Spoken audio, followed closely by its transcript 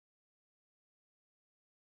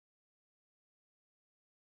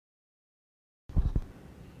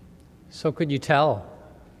So could you tell?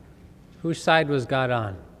 Whose side was God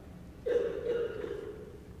on?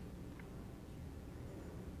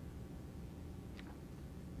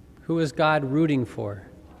 Who was God rooting for?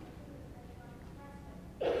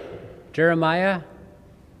 Jeremiah?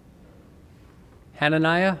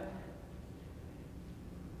 Hananiah?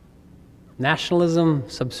 Nationalism,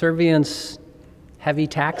 subservience, heavy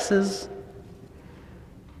taxes?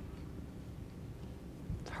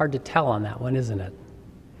 It's hard to tell on that one, isn't it?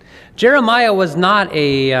 Jeremiah was not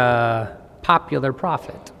a popular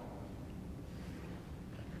prophet.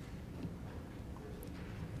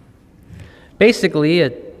 Basically,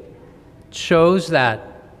 it shows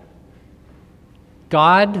that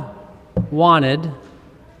God wanted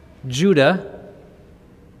Judah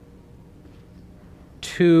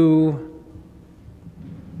to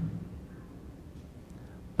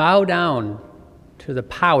bow down to the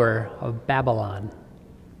power of Babylon.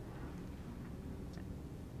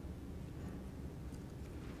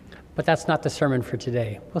 But that's not the sermon for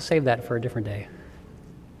today. We'll save that for a different day.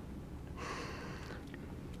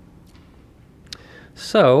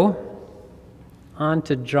 So, on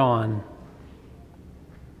to John.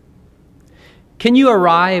 Can you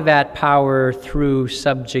arrive at power through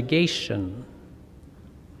subjugation?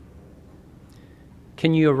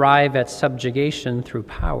 Can you arrive at subjugation through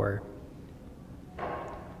power?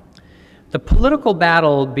 The political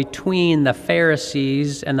battle between the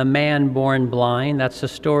Pharisees and the man born blind, that's the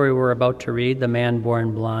story we're about to read, the man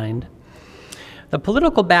born blind. The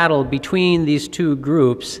political battle between these two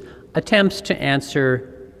groups attempts to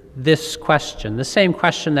answer this question, the same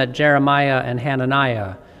question that Jeremiah and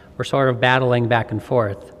Hananiah were sort of battling back and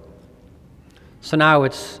forth. So now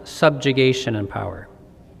it's subjugation and power.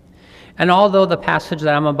 And although the passage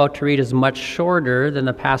that I'm about to read is much shorter than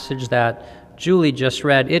the passage that Julie just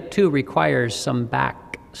read, it too requires some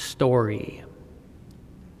backstory.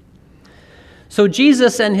 So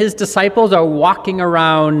Jesus and his disciples are walking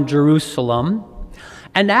around Jerusalem,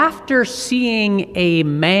 and after seeing a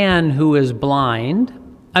man who is blind,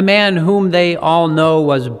 a man whom they all know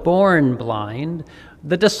was born blind,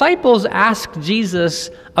 the disciples asked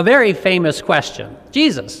Jesus a very famous question.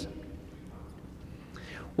 Jesus,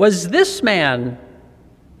 was this man,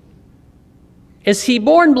 is he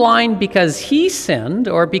born blind because he sinned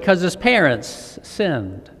or because his parents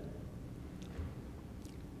sinned?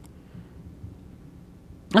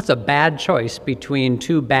 That's a bad choice between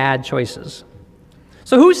two bad choices.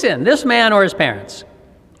 So who sinned, this man or his parents?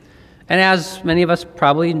 And as many of us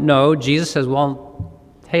probably know, Jesus says, well,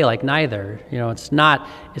 hey, like neither. You know, it's not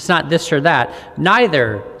this or that.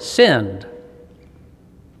 Neither sinned.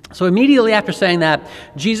 So immediately after saying that,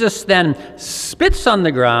 Jesus then spits on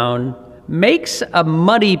the ground, makes a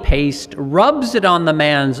muddy paste, rubs it on the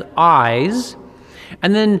man's eyes,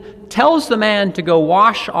 and then tells the man to go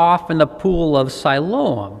wash off in the pool of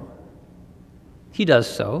Siloam. He does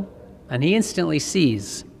so, and he instantly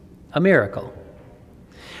sees a miracle.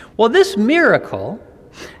 Well, this miracle,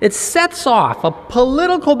 it sets off a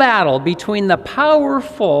political battle between the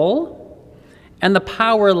powerful and the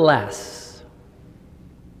powerless.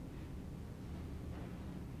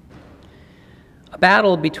 A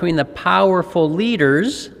battle between the powerful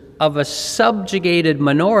leaders of a subjugated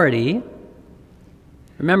minority.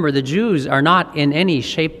 Remember, the Jews are not in any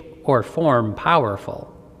shape or form powerful.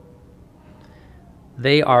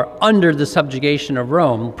 They are under the subjugation of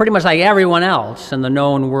Rome, pretty much like everyone else in the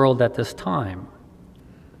known world at this time.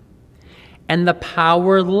 And the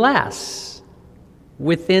powerless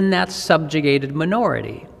within that subjugated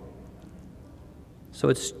minority. So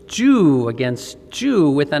it's Jew against Jew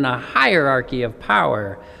within a hierarchy of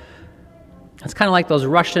power. It's kind of like those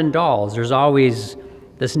Russian dolls. There's always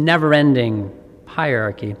this never-ending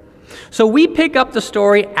hierarchy. So we pick up the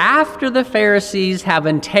story after the Pharisees have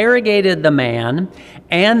interrogated the man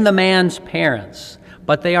and the man's parents,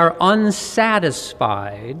 but they are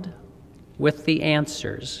unsatisfied with the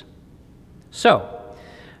answers. So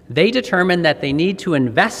they determine that they need to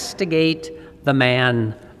investigate the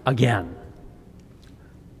man again.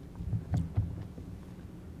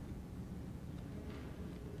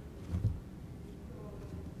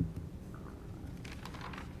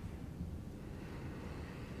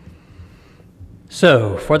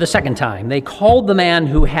 So, for the second time, they called the man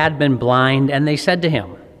who had been blind, and they said to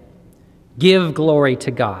him, "Give glory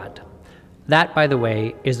to God." That, by the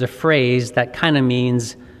way, is a phrase that kind of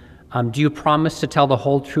means, do you promise to tell the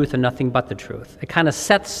whole truth and nothing but the truth? It kind of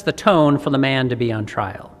sets the tone for the man to be on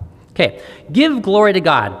trial. Okay, give glory to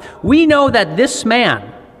God. We know that this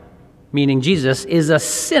man, meaning Jesus, is a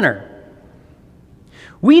sinner.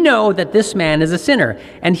 We know that this man is a sinner.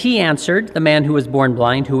 And he answered," the man who was born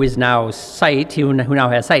blind, who now has sight,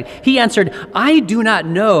 he answered, "I do not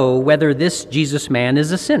know whether this Jesus man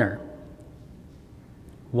is a sinner.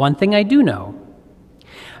 One thing I do know,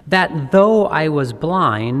 that though I was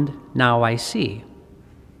blind, now I see."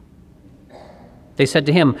 They said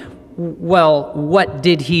to him, "Well, what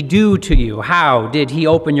did he do to you? How did he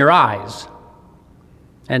open your eyes?"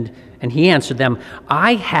 And he answered them,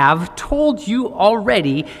 "I have told you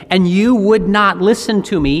already, and you would not listen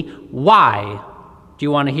to me. Why? Do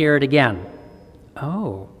you want to hear it again?"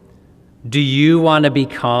 "Oh, do you want to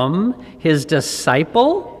become his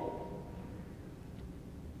disciple?"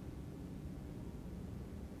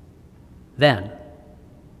 Then,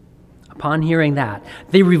 upon hearing that,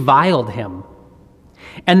 they reviled him.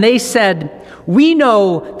 And they said, "We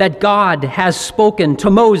know that God has spoken to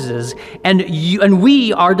Moses, and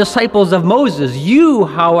we are disciples of Moses. You,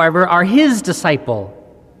 however, are his disciple.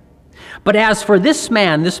 But as for this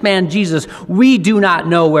man Jesus, we do not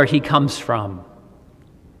know where he comes from."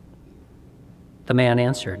 The man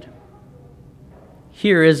answered,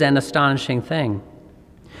 "Here is an astonishing thing.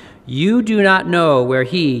 You do not know where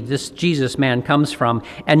this Jesus man comes from,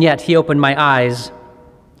 and yet he opened my eyes.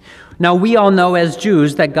 Now we all know as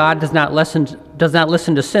Jews that God does not listen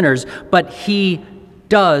to sinners, but he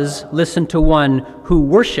does listen to one who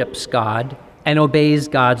worships God and obeys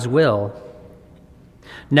God's will.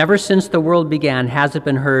 Never since the world began has it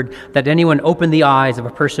been heard that anyone opened the eyes of a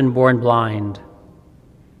person born blind.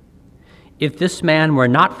 If this man were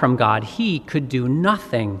not from God, he could do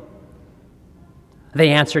nothing." They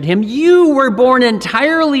answered him, "You were born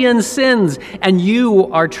entirely in sins, and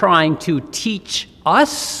you are trying to teach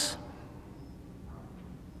us?"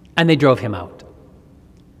 And they drove him out.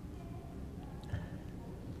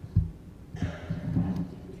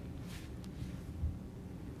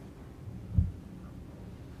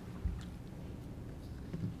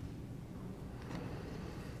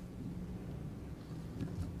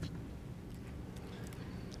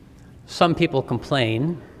 Some people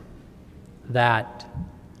complain that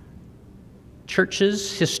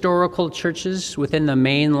churches, historical churches within the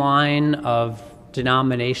main line of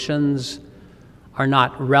denominations, are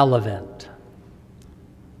not relevant.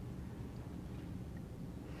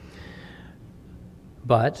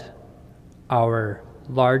 But our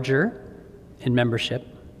larger in membership,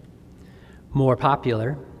 more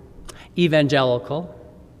popular, evangelical,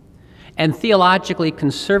 and theologically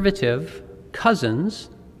conservative cousins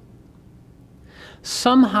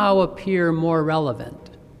somehow appear more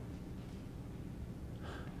relevant,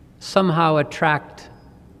 somehow attract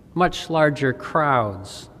much larger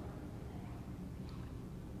crowds.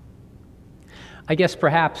 I guess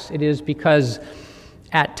perhaps it is because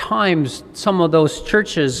at times some of those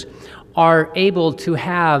churches are able to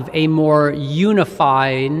have a more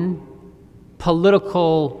unified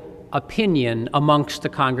political opinion amongst the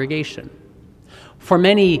congregation. For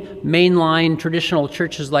many mainline traditional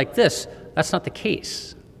churches like this, that's not the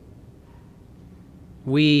case.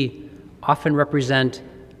 We often represent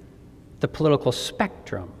the political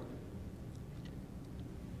spectrum.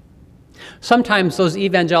 Sometimes those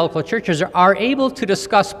evangelical churches are able to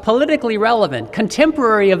discuss politically relevant,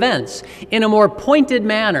 contemporary events in a more pointed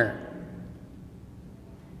manner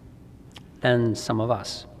than some of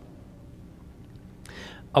us.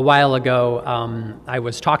 A while ago, I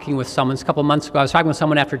was talking with someone, a couple months ago, I was talking with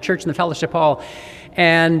someone after church in the fellowship hall,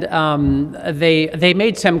 and they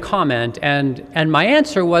made some comment, and my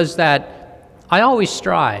answer was that I always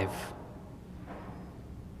strive.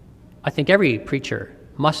 I think every preacher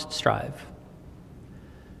must strive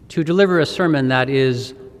to deliver a sermon that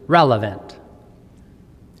is relevant,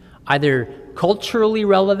 either culturally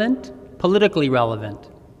relevant, politically relevant,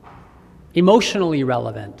 emotionally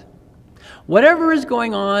relevant, whatever is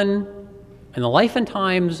going on in the life and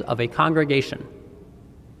times of a congregation.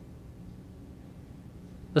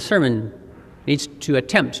 The sermon needs to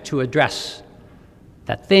attempt to address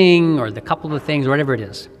that thing or the couple of things or whatever it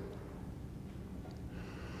is.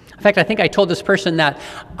 In fact, I think I told this person that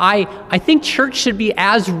I think church should be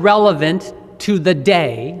as relevant to the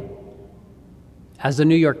day as the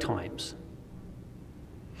New York Times.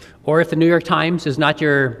 Or if the New York Times is not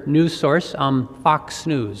your news source, Fox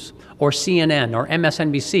News, or CNN, or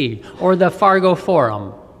MSNBC, or the Fargo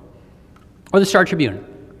Forum, or the Star Tribune.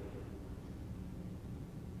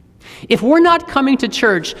 If we're not coming to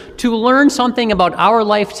church to learn something about our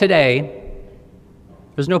life today,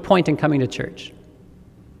 there's no point in coming to church.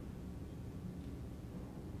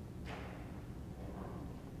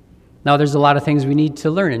 Now, there's a lot of things we need to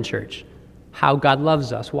learn in church. How God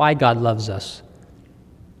loves us, why God loves us,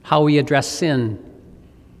 how we address sin,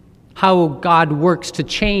 how God works to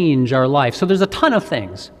change our life. So there's a ton of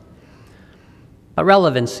things. But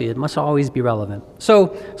relevancy, it must always be relevant. So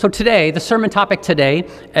today, the sermon topic today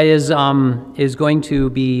is going to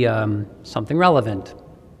be something relevant.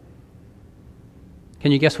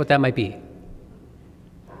 Can you guess what that might be?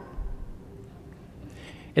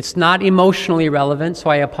 It's not emotionally relevant, so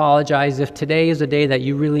I apologize if today is a day that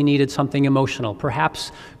you really needed something emotional.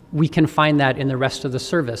 Perhaps we can find that in the rest of the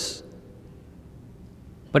service.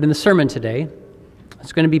 But in the sermon today,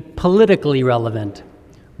 it's going to be politically relevant.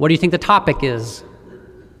 What do you think the topic is?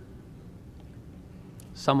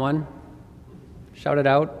 Someone shout it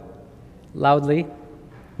out loudly.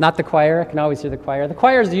 Not the choir. I can always hear the choir. The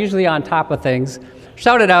choir is usually on top of things.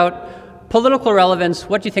 Shout it out. Political relevance.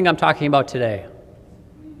 What do you think I'm talking about today?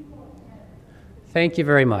 Thank you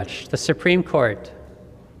very much. The Supreme Court,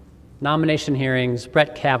 nomination hearings,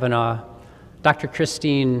 Brett Kavanaugh, Dr.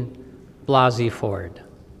 Christine Blasey-Ford.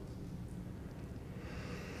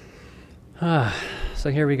 So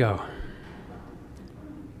here we go.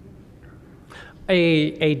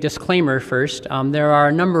 A disclaimer first. There are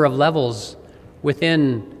a number of levels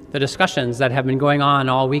within the discussions that have been going on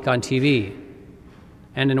all week on TV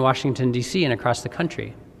and in Washington, D.C. and across the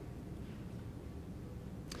country.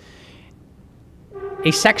 A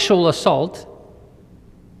sexual assault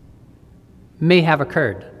may have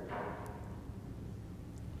occurred,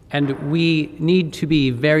 and we need to be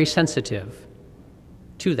very sensitive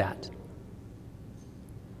to that.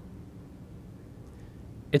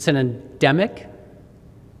 It's an endemic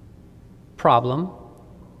problem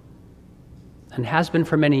and has been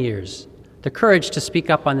for many years. The courage to speak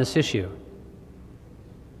up on this issue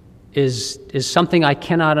is something I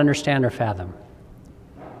cannot understand or fathom.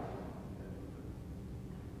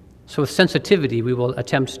 So with sensitivity, we will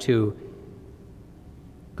attempt to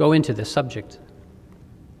go into this subject.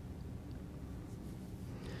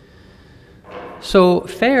 So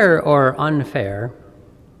fair or unfair,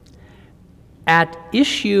 at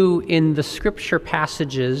issue in the scripture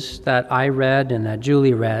passages that I read and that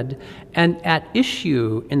Julie read, and at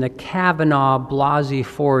issue in the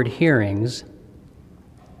Kavanaugh-Blasey-Ford hearings,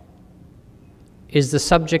 is the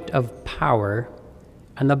subject of power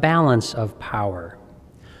and the balance of power.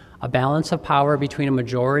 A balance of power between a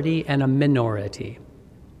majority and a minority.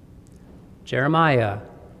 Jeremiah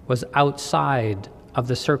was outside of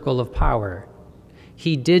the circle of power.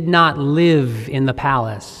 He did not live in the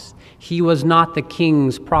palace. He was not the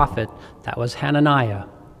king's prophet. That was Hananiah.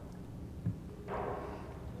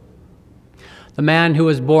 The man who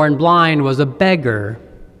was born blind was a beggar.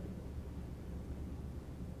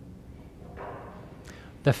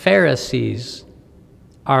 The Pharisees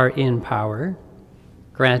are in power.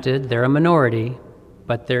 Granted, they're a minority,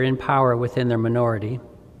 but they're in power within their minority.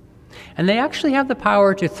 And they actually have the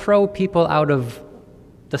power to throw people out of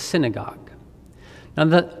the synagogue. Now,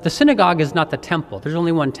 the synagogue is not the temple. There's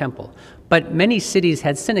only one temple. But many cities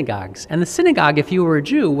had synagogues. And the synagogue, if you were a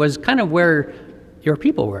Jew, was kind of where your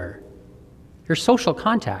people were, your social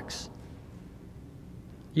contacts,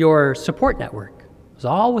 your support network. It was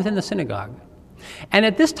all within the synagogue. And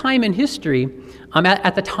at this time in history,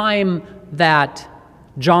 at the time that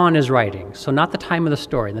John is writing, so not the time of the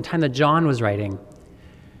story, the time that John was writing,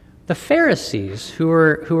 the Pharisees, who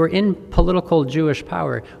were in political Jewish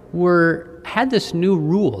power, had this new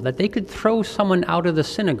rule that they could throw someone out of the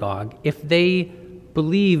synagogue if they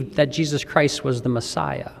believed that Jesus Christ was the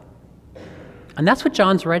Messiah. And that's what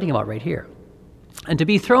John's writing about right here. And to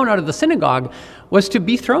be thrown out of the synagogue was to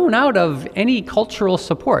be thrown out of any cultural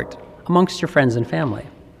support amongst your friends and family.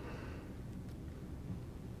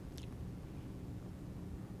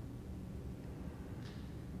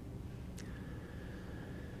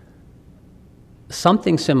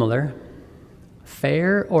 Something similar,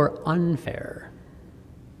 fair or unfair.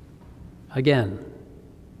 Again,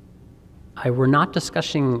 we're not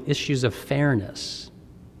discussing issues of fairness.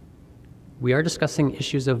 We are discussing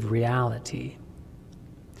issues of reality.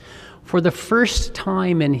 For the first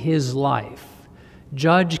time in his life,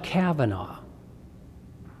 Judge Kavanaugh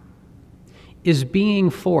is being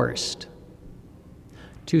forced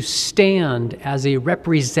to stand as a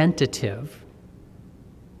representative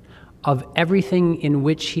of everything in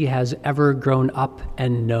which he has ever grown up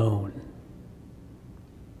and known.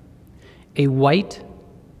 A white,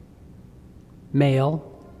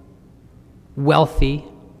 male, wealthy,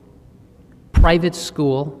 private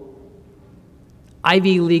school,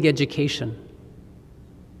 Ivy League education.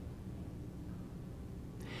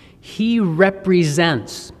 He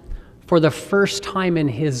represents, for the first time in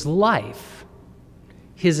his life,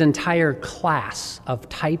 his entire class of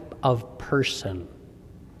type of person.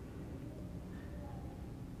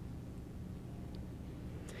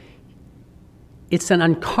 it's an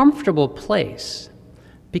uncomfortable place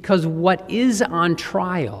because what is on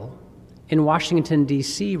trial in Washington,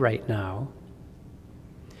 D.C. right now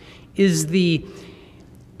is the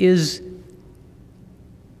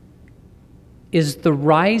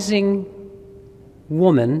rising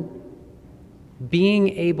woman being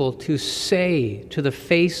able to say to the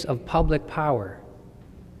face of public power,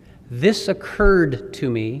 "This occurred to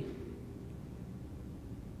me,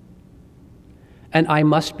 and I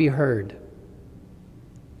must be heard."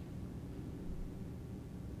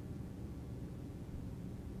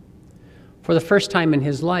 For the first time in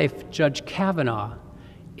his life, Judge Kavanaugh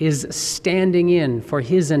is standing in for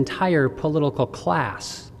his entire political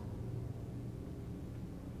class.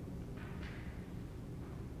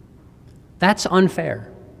 That's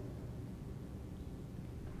unfair.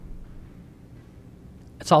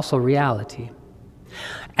 It's also reality.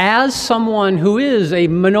 As someone who is a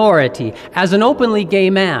minority, as an openly gay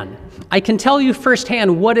man, I can tell you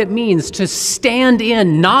firsthand what it means to stand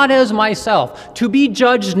in, not as myself, to be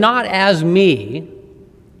judged not as me,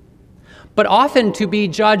 but often to be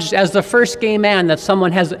judged as the first gay man that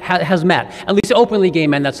someone has met, at least openly gay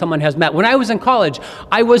man that someone has met. When I was in college,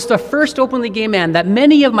 I was the first openly gay man that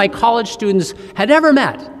many of my college students had ever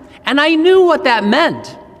met, and I knew what that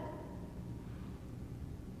meant.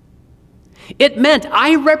 It meant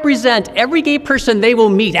I represent every gay person they will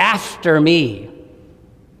meet after me.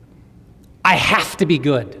 I have to be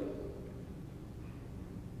good.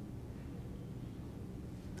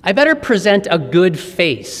 I better present a good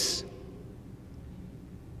face.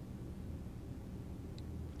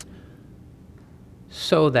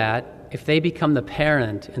 So that if they become the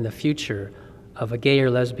parent in the future of a gay or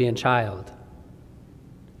lesbian child,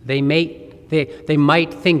 they might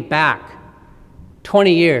think back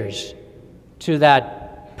 20 years to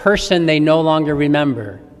that person they no longer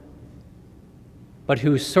remember, but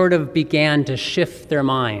who sort of began to shift their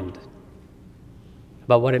mind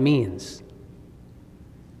about what it means.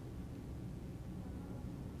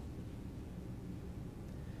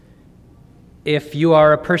 If you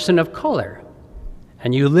are a person of color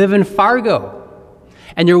and you live in Fargo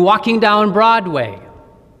and you're walking down Broadway,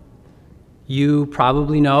 you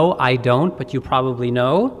probably know, I don't, but you probably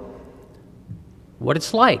know what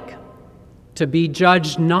it's like to be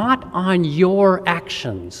judged not on your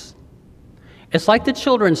actions. It's like the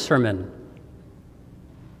children's sermon.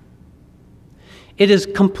 It is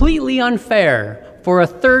completely unfair for a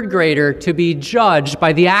third grader to be judged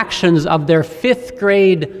by the actions of their fifth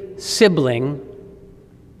grade sibling,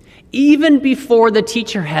 even before the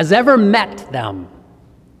teacher has ever met them.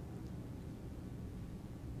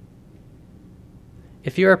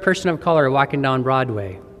 If you're a person of color walking down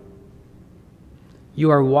Broadway, you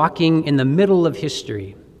are walking in the middle of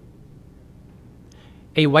history.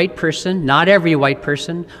 A white person, not every white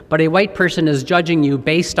person, but a white person is judging you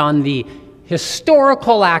based on the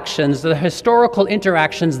historical actions, the historical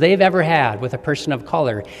interactions they've ever had with a person of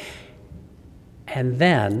color. And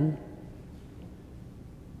then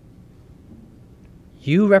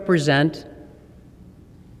you represent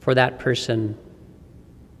for that person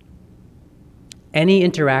any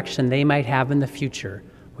interaction they might have in the future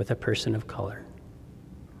with a person of color.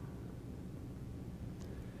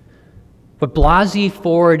 What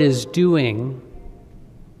blasely-ford is doing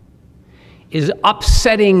is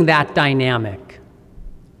upsetting that dynamic,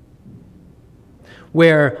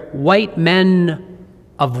 where white men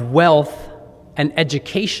of wealth and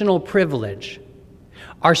educational privilege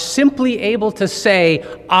are simply able to say,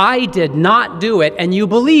 I did not do it, and you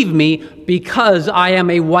believe me because I am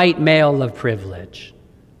a white male of privilege.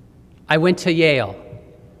 I went to Yale.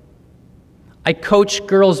 I coach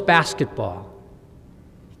girls basketball.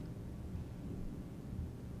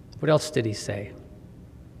 What else did he say?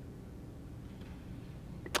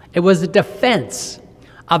 It was a defense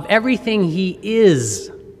of everything he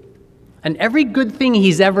is and every good thing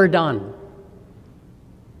he's ever done.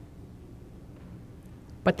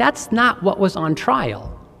 But that's not what was on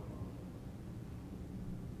trial.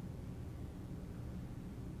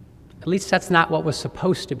 At least that's not what was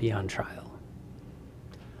supposed to be on trial.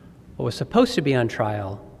 What was supposed to be on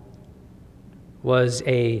trial was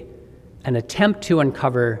an attempt to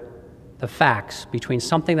uncover the facts between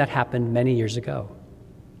something that happened many years ago.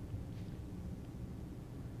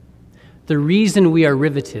 The reason we were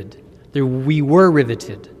riveted,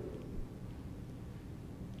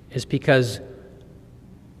 is because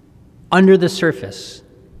under the surface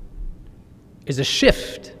is a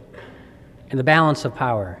shift in the balance of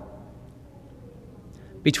power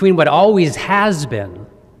between what always has been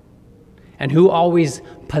and who always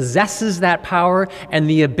possesses that power and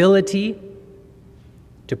the ability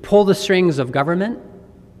to pull the strings of government,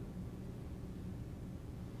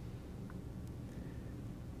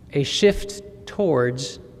 a shift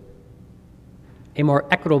towards a more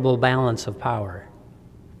equitable balance of power.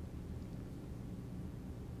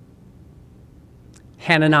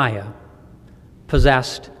 Hananiah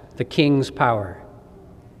possessed the king's power.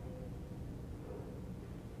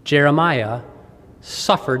 Jeremiah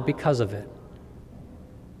suffered because of it.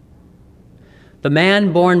 The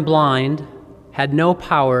man born blind had no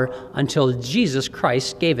power until Jesus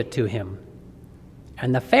Christ gave it to him.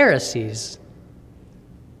 And the Pharisees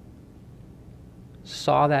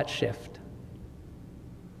saw that shift.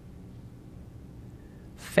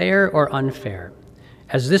 Fair or unfair,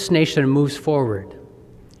 as this nation moves forward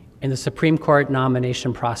in the Supreme Court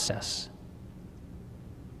nomination process,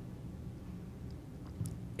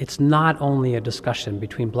 it's not only a discussion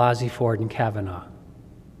between Blasey-Ford and Kavanaugh.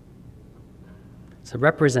 It's a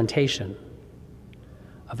representation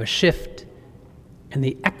of a shift in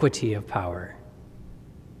the equity of power.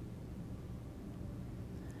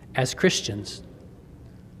 As Christians,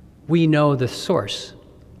 we know the source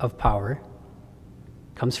of power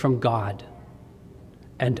comes from God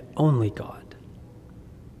and only God.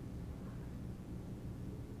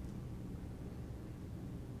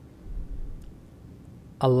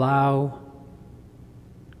 Allow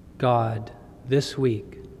God this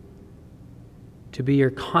week to be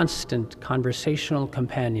your constant conversational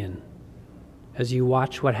companion as you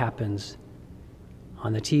watch what happens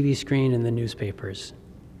on the TV screen and the newspapers.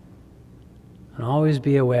 And always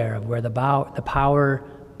be aware of where the power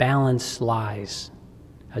balance lies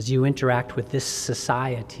as you interact with this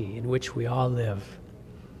society in which we all live.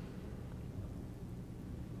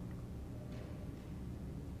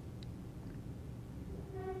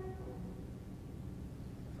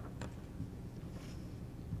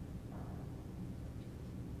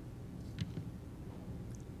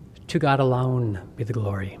 To God alone be the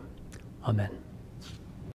glory. Amen.